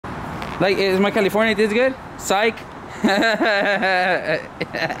Like, is my California this good? Psych.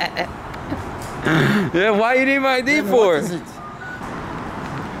 Yeah, why you need my ID for? What is it?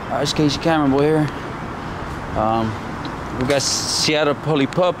 Just case your camera boy here. We got Seattle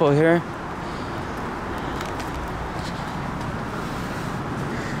Polipopo here.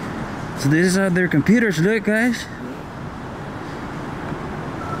 So this is how their computers look, guys.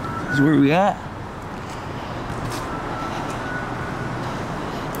 This is where we at.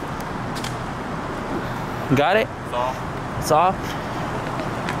 Got it? It's off. It's off.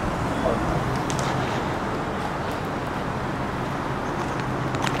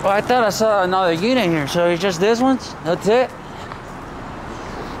 Oh, I thought I saw another unit here, so it's just this one? That's it?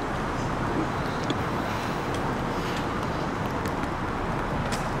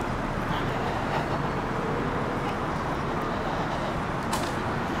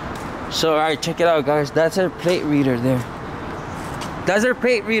 So, alright, check it out, guys. That's our plate reader there. That's our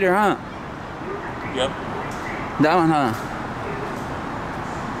plate reader, huh? Yep. That one, huh?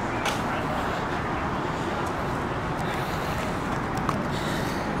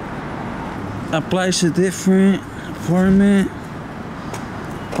 Applies to different apartment,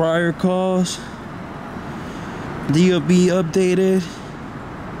 prior calls, DOB updated.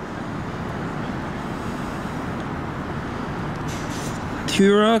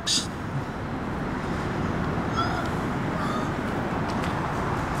 T-Rocks.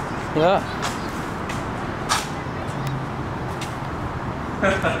 Yeah.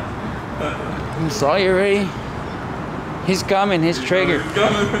 I saw you already. He's coming, his trigger. He's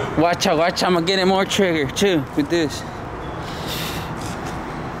coming. Watch out, watch out. I'm gonna get him more trigger too with this.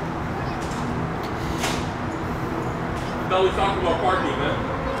 Now we talking about parking, man.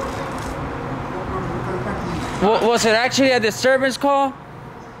 Was it actually a disturbance call?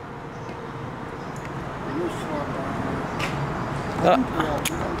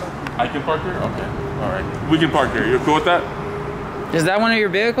 I can park here? Okay. Alright. We can park here. You're cool with that? Is that one of your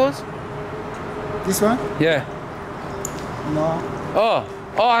vehicles? This one? Yeah. No. Oh,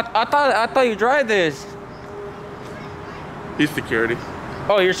 I thought you drive this. He's security.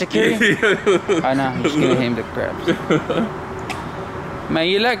 Oh, you're security? I know. I'm just giving him the crabs. Man,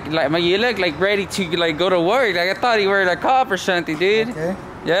 you look like ready to like go to work. Like I thought you were a cop or something, dude. Okay.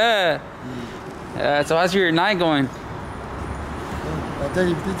 Yeah. So how's your night going? I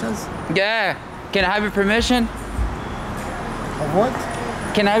take pictures? Yeah. Can I have your permission? Of what?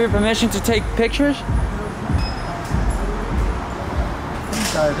 Can I have your permission to take pictures?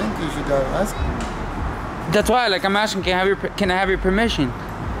 I think you should ask. That's why, like, I'm asking. Can I have your permission?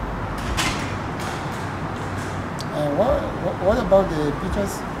 What about the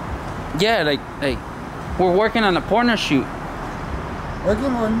pictures? Yeah, like we're working on a porno shoot. Working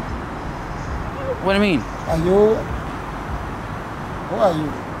on? What do you mean? Are you? Who are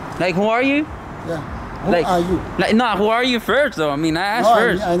you? Like, who are you? Yeah. Who Like, are you? Like, no, who are you first, though? I mean, I asked No,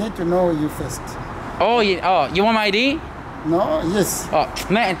 first. I need to know you first. Oh, you want my ID? No, yes. Oh,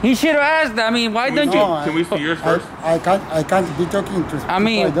 man, he should have asked that. I mean, why don't you? Can we see yours first? I can't be talking to people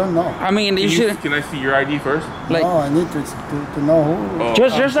I don't know. I mean, you should. Can I see your ID first? Like, no, I need to know who. Oh.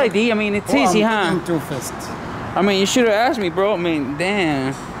 just ID. I mean, it's easy, huh? I'm talking to first. I mean, you should have asked me, bro. I mean,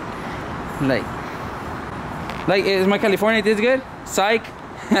 damn. Like, is my California this good? Psych.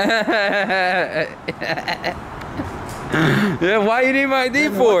 Yeah, why you need my ID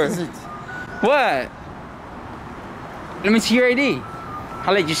for? What is it? What? Let me see your ID.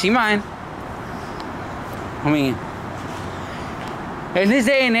 I'll let you see mine. I mean, in this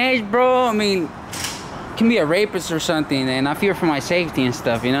day and age, bro, I mean, can be a rapist or something, and I fear for my safety and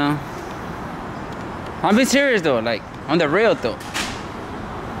stuff, you know? I'm being serious, though, like, on the real, though.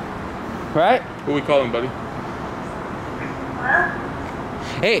 Right? Who we calling, buddy?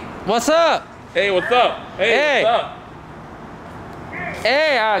 Hey, what's up? Hey, what's up? Hey, what's up?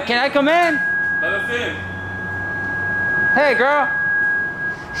 Hey, can I come in? Let us in. Hey, girl.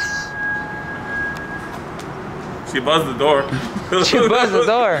 She buzzed the door. She buzzed the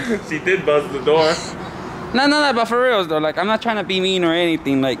door. She did buzz the door. No, but for reals, though, like, I'm not trying to be mean or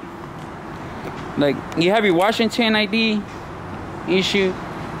anything, like, you have your Washington ID issue.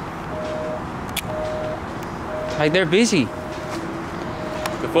 Like, they're busy.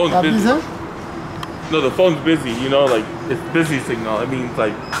 The phone's busy. No, the phone's busy, you know, like, it's busy signal. It means,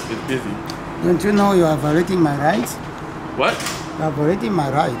 like, it's busy. Don't you know you are violating my rights? What? You are violating my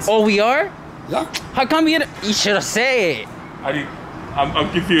rights. Oh, we are? Yeah. How come you should have said it? I'm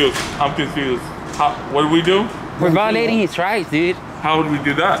confused. I'm confused. What do we do? We're violating his rights, dude. How would we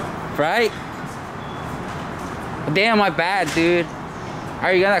do that? Right? Damn, my bad, dude.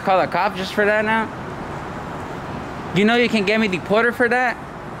 Are you gonna call the cops just for that now? You know you can get me deported for that?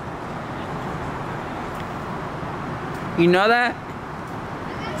 You know that?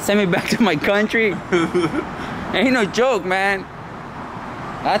 Send me back to my country. Ain't no joke, man.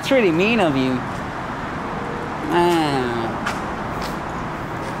 That's really mean of you. Man.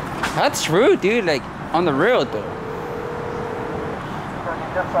 That's rude, dude. Like, on the real, though.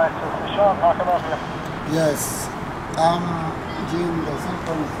 Yes. Jim, there's some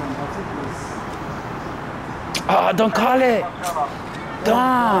calling from Pacific. Oh, don't call it.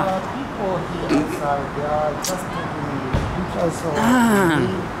 Don't. People here outside, they are just taking pictures of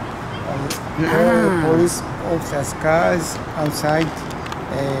police officers' cars outside.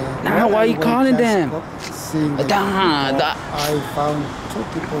 Nah, why are you calling them? I found 2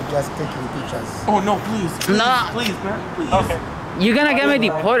 people just taking pictures. Oh no, please. Nah. Please, man. Please. Okay. You're gonna get me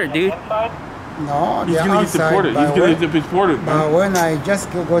deported, dude. No, He's they're gonna get outside. deported. He's gonna get deported, man. But when I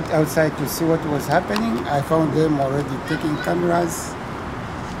just got outside to see what was happening, I found them already taking cameras.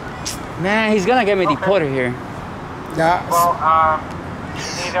 Man, he's gonna get me deported here. Yeah. Well,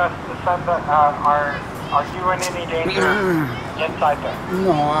 need us to send the, are you in any danger inside there?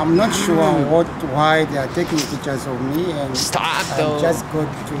 No, I'm not sure why they are taking pictures of me, and Stop, though. I just got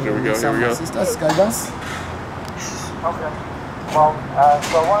Here we to go, some here we go. assistance guidance. Okay. Well,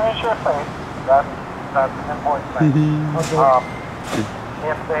 so long as you're safe, that's an important thing.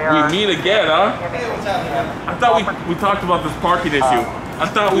 If they are... We meet again, huh? I thought we talked about this parking issue. I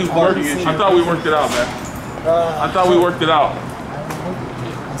thought we worked it out, man. I thought we worked it out.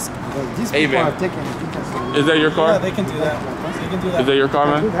 These Hey, people man. are taking pictures of me. Is that your car? Yeah, they can do that. They can do that. Is that your car,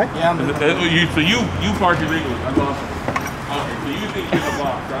 man? Yeah, I'm So you park illegally. That's awesome. Okay, so you think you're the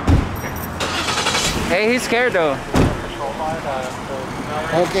boss, huh? Hey, he's scared, though.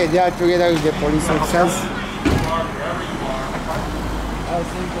 Okay, they are together with the police officers. I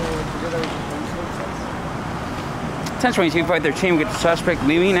think they're together with the police officers. 1022 fight their team. Get the suspect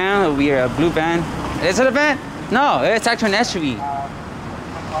leaving now. It'll be a blue van. Is it a van? No, it's actually an SUV.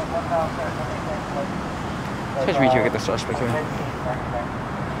 1022 get the suspect here.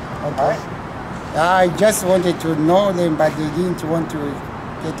 Okay. I just wanted to know them, but they didn't want to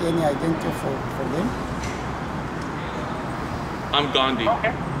get any identity for them. I'm Gandhi.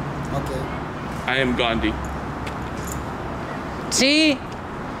 Okay. I am Gandhi. See?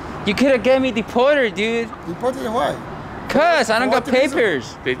 You could have get me deported, dude. Deported why? Cuz I don't got For what reason?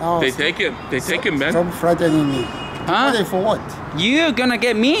 papers. They take it. They take it, man. Stop frightening me. Huh? Deported for what? You're gonna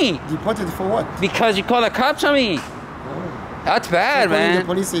get me Deported for what? because you call the cops on me. That's bad, Calling the man.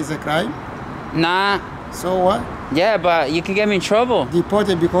 police is a crime. Nah. So what? Yeah, but you can get me in trouble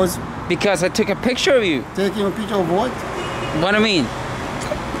Deported because because I took a picture of you. taking a picture of what? What do I mean?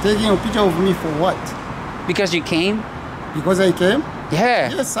 Taking a picture of me for what? Because you came? Because I came? Yeah.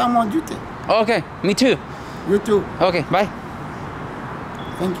 Yes, I'm on duty. Okay, me too. You too. Okay, bye.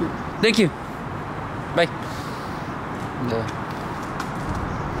 Thank you. Thank you. Bye. Yeah.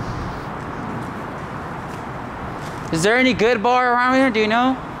 Is there any good bar around here? Do you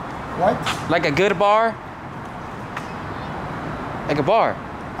know? What? Like a good bar? Like a bar?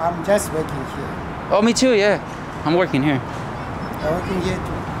 I'm just working here. Oh, me too, yeah. I'm working here. I'm working here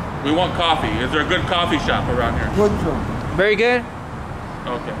too. We want coffee. Is there a good coffee shop around here? Good job. Very good?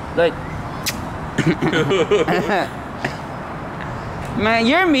 Okay. Like... Man,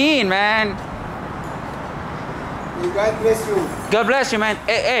 you're mean, man. God bless you. God bless you, man.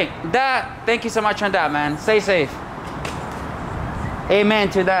 Hey, Dad, thank you so much on that, man. Stay safe. Amen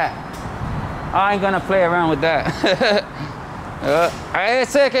to that. I ain't gonna play around with that. Alright,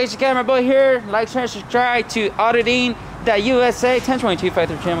 that's it. KC Camera Boy here. Like, share, subscribe to Auditing.USA. 1022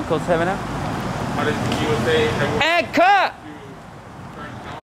 53 channel code 7 up. How did you say? And cut!